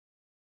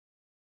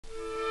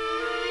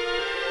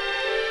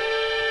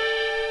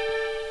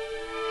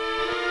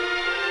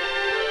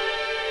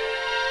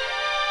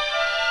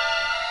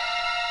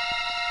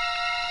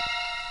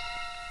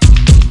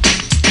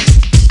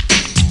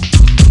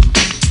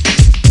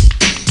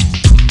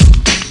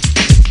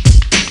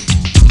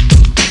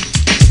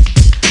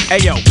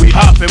Ayo, we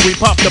huff and we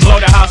puff to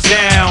blow the house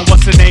down.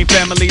 What's the name,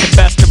 family, the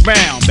best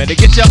around? Better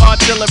get your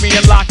artillery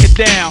and lock it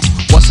down.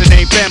 What's the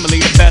name,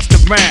 family, the best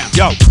around?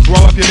 Yo,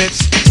 throw up your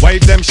mitts, wave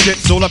them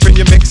shits all up in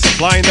your mix.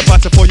 Applying the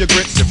butter for your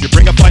grits. If you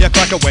bring a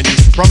firecracker when you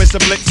promise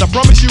a blitz, I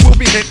promise you will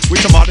be hit with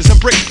tomatoes and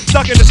bricks.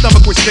 Stuck in the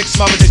stomach with sticks,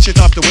 smothered in shit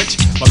after which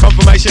my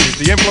confirmation is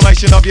the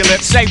inflammation of your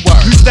lips. Say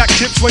word. You stack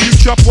chips when you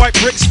chop white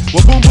bricks.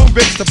 Well, boom boom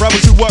bits, the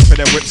brothers who work for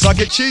their whips. I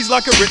get cheese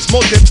like a Ritz,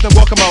 more dips than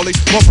guacamole,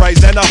 more praise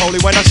than the holy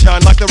when I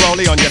shine like the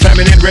rollie on your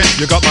feminine wrist.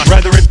 You got my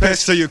brethren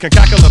pissed, so you can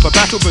cackle up a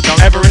battle, but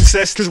don't ever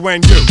insist. Cause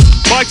when you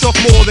bite off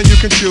more than you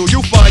can chew,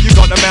 you'll find you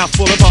got a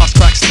mouthful of ass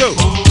cracks too.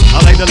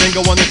 I lay the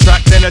lingo on the track,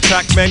 then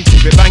attack men.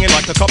 Keep it banging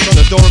like the cops on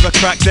the door of a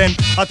crack den.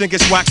 I think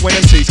it's whack when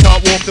MCs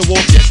can't walk the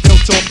walk, yet still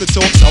talk the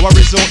talk, so I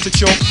resort to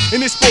chalk.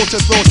 In this sport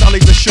of thoughts, I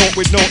leave the short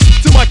with naught.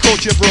 To my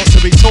culture brought to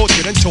be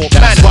tortured and taught.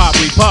 That's why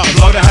we pop,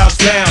 blow the house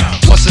down.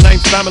 What's the name,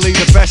 family,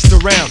 the best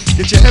around?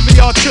 Get your heavy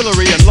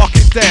artillery and lock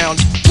it down.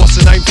 What's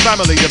the name,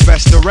 family, the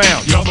best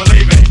around? You'll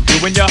believe it.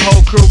 You and your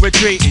whole crew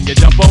retreating. You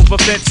jump over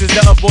fences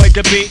to avoid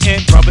the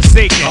beating. Brother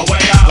seeking,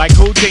 like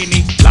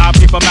Houdini. Live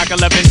people Mac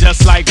 11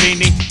 just like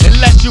Beanie.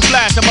 Unless you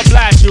flash, I'ma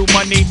blast you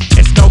money.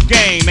 It's no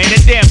game, ain't a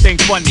damn thing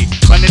funny.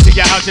 Run into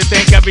your house, you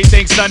think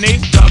everything's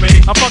sunny. Dummy,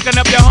 I'm fucking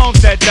up your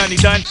homestead, Dunny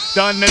done.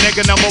 Done the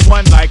nigga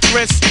 #1 like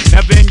Chris.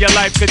 Never in your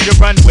life could you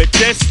run with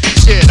this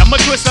shit. I'ma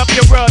twist up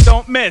your world,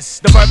 don't miss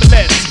the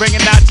verbalist,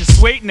 bringing out your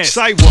sweetness.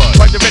 Say what?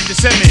 Word to Richard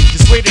Simmons,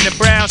 you're sweeter than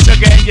brown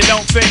sugar and you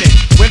don't finish.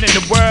 Winning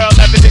the world,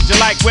 everything you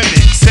like women.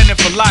 Sinning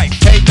for life,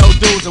 pay no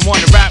dues and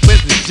wanna rap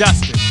with is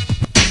justice.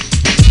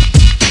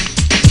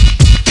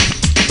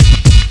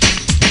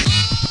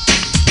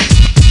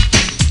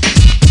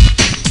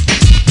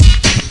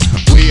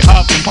 We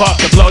huff and puff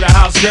to blow the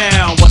house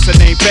down. What's the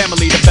name,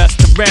 family, the best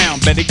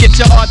around? Better get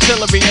your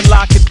artillery and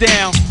lock it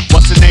down.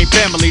 What's the name,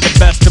 family, the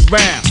best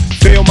around?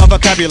 Feel my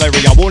vocabulary,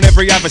 I warn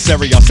every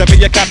adversary. I'll sever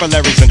your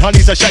capillaries and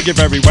honeys I shag you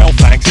very well,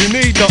 thanks. You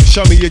need not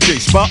show me your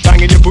G-spot,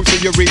 banging your boots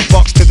with your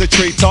Reeboks to the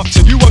treetops.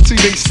 And you won't see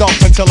me stop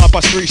until I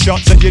bust 3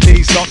 shots and your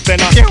knees knocked.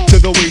 Then I to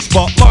the wee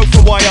spot, low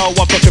for YO,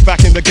 I've got you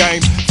back in the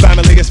game.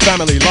 Family is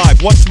family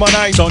live, what's my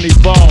name? Tony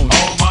Bones.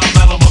 Oh my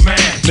mellow, my man.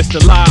 Mr.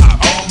 Live.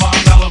 Oh my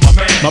mellow, my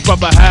man. My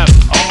brother Heaven.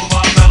 Oh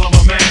my mellow,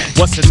 my man.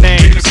 What's the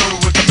name? Be the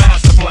crew with the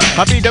master plan.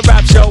 I be the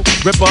rap show,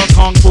 ripper,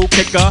 kung fu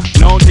kicker.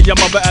 Known to your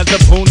mother as the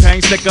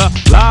Poontang sticker.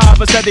 Live,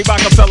 a steady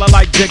Rockefeller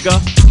like Jigger.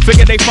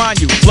 Figure they find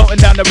you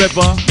floating down the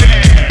river.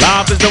 Yeah.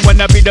 Live is the one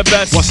that be the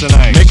best. What's the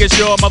name? Making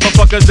sure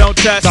motherfuckers don't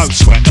test. Don't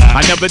sweat that.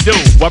 I never do,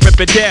 I rip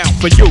it down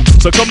for you.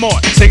 So come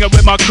on, sing it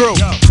with my crew.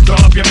 Throw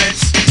up your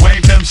mitts,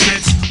 wave them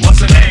shits.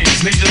 What's the name?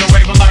 Need you to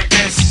wave them like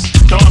this.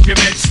 Throw up your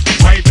mitts,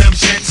 wave them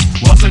shits.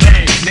 What's the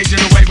name? Need you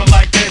to wave them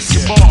like this.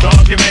 Throw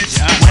up your mitts,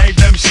 wave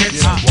them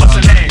shits. What's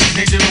the name?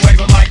 Need you to wave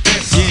them like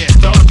this.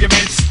 Throw up your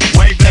mitts,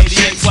 wave them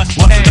shits. What's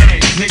the name?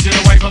 Need you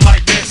to wave them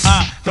like this.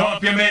 Throw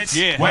up your mitts,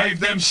 wave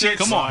them shits.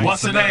 Come on.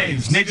 What's the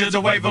name? Need you to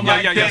wave them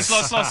like this.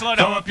 Slow Throw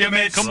down. up your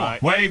mitts, Come on.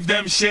 wave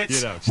them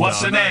shits. know,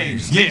 What's the name?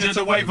 Need you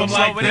to wave them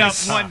like Slow it up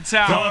this. one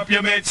time. Throw up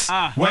your mitts,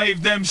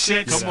 wave them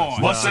shits. Come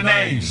on. What's the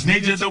name?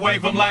 Need you to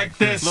wave them like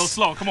this. Little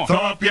slow, come on. Throw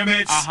up your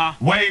mitts,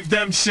 wave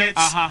them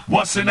shits.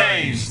 What's the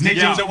name? Need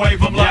Yo. you to wave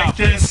them Yo. like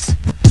this.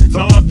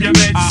 Throw up your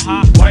mitts,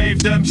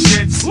 wave them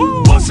shits.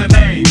 What's the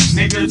name?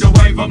 Need you to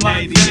wave them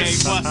like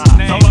this. What's the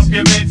name? Throw up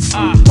your mitts,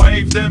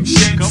 wave them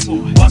shits. Come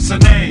on. What's the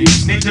name?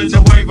 Need you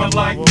to wave them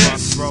like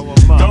this. throw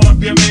 'em up. Throw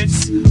up your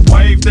mitts,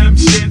 wave them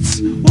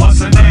shits. What's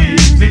the name?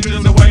 Need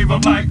you to wave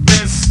them like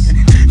this.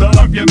 Throw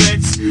up your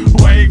mitts,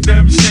 wave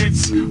them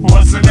shits.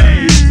 What's the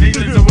name? Need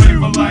you to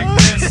wave them like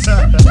this.